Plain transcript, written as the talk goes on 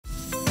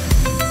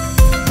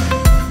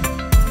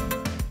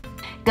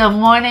Good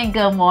morning,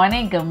 good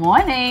morning, good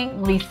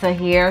morning. Lisa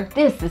here.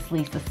 This is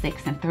Lisa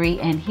 6 and 3,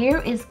 and here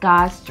is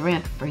God's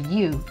strength for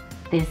you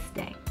this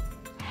day.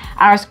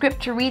 Our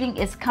scripture reading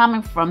is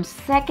coming from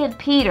 2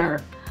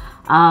 Peter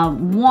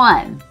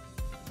 1,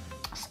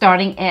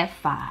 starting at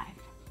 5.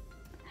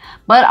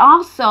 But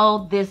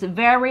also this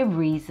very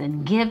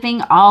reason,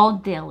 giving all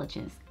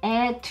diligence,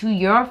 add to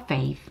your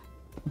faith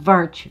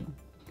virtue,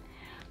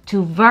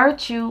 to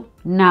virtue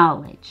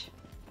knowledge,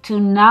 to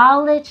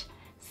knowledge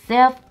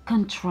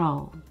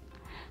self-control,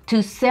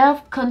 to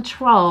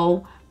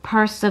self-control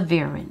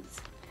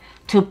perseverance,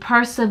 to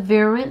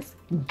perseverance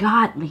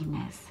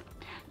godliness,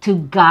 to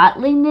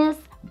godliness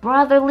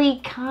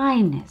brotherly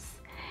kindness,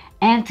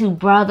 and to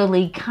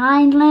brotherly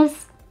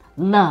kindness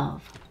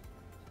love.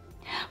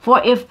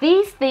 For if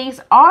these things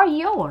are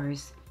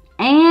yours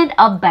and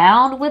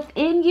abound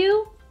within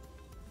you,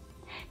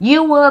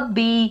 you will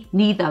be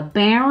neither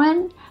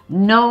barren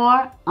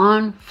nor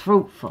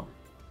unfruitful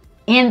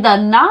in the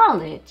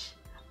knowledge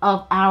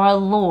of our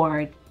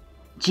Lord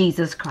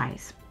Jesus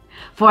Christ.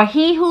 For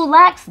he who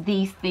lacks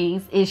these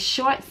things is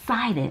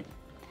short-sighted,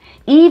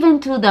 even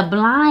to the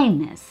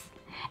blindness,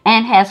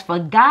 and has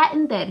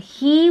forgotten that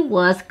he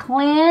was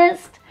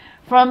cleansed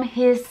from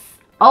his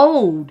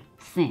old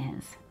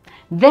sins.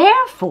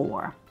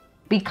 Therefore,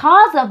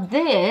 because of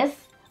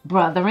this,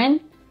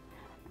 brethren,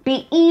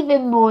 be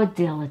even more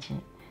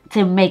diligent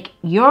to make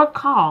your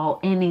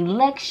call and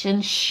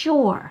election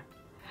sure.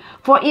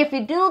 For if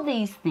you do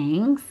these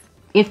things,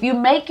 if you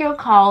make your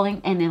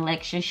calling and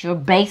election sure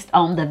based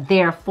on the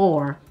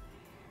therefore,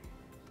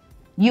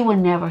 you will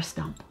never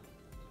stumble.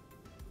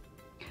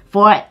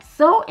 For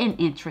so an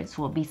entrance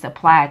will be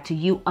supplied to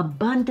you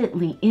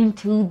abundantly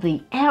into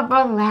the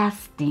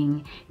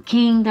everlasting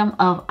kingdom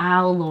of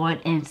our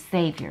Lord and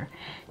Savior,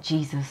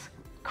 Jesus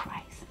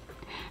Christ.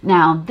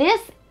 Now,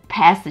 this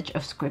passage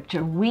of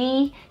scripture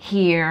we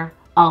hear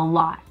a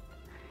lot.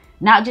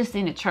 Not just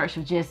in the church,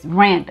 but just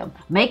random.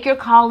 Make your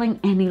calling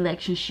and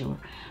election sure.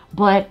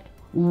 But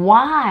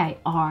why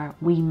are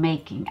we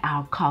making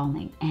our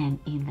calling and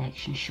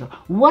election sure?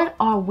 What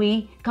are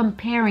we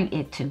comparing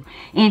it to?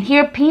 And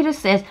here Peter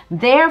says,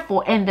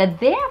 therefore, and the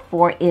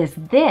therefore is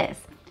this: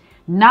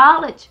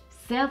 knowledge,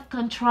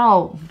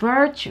 self-control,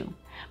 virtue,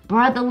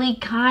 brotherly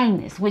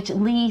kindness, which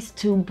leads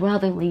to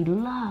brotherly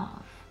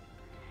love.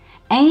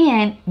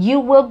 And you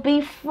will be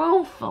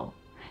fruitful.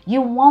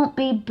 You won't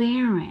be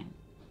barren.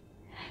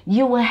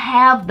 You will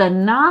have the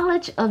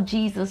knowledge of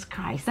Jesus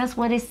Christ. That's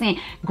what it's saying.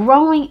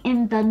 Growing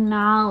in the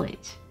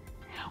knowledge.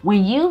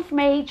 When you've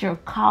made your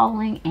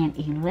calling and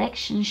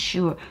election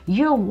sure,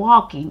 you're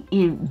walking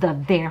in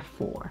the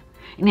therefore.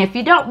 And if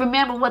you don't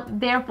remember what the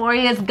therefore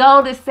is,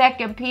 go to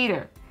 2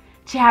 Peter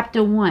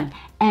chapter 1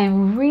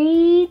 and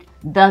read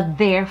the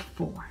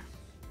therefore.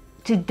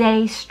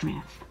 Today's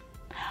strength.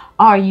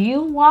 Are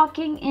you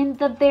walking in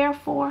the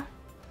therefore?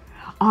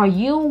 Are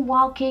you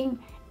walking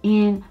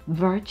in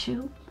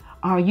virtue?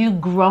 Are you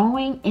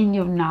growing in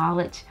your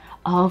knowledge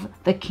of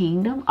the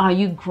kingdom? Are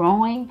you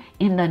growing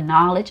in the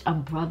knowledge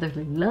of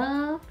brotherly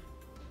love?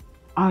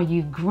 Are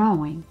you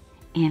growing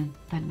in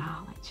the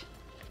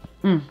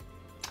knowledge?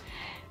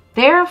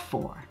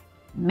 Therefore,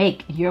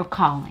 make your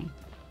calling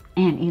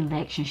and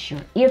election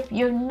sure if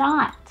you're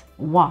not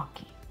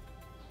walking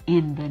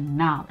in the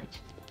knowledge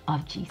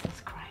of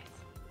Jesus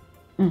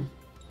Christ.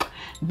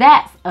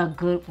 That's a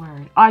good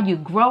word. Are you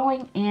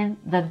growing in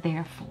the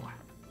therefore?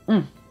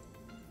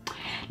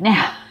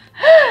 Now,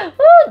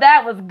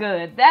 that was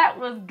good. That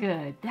was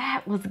good.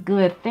 That was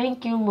good.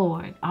 Thank you,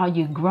 Lord. Are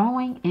you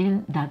growing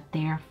in the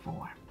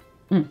therefore?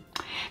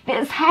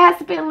 This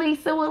has been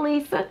Lisa with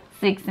Lisa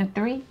 6 and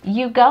 3.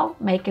 You go.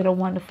 Make it a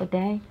wonderful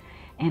day.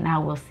 And I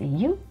will see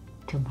you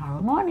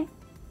tomorrow morning.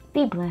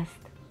 Be blessed.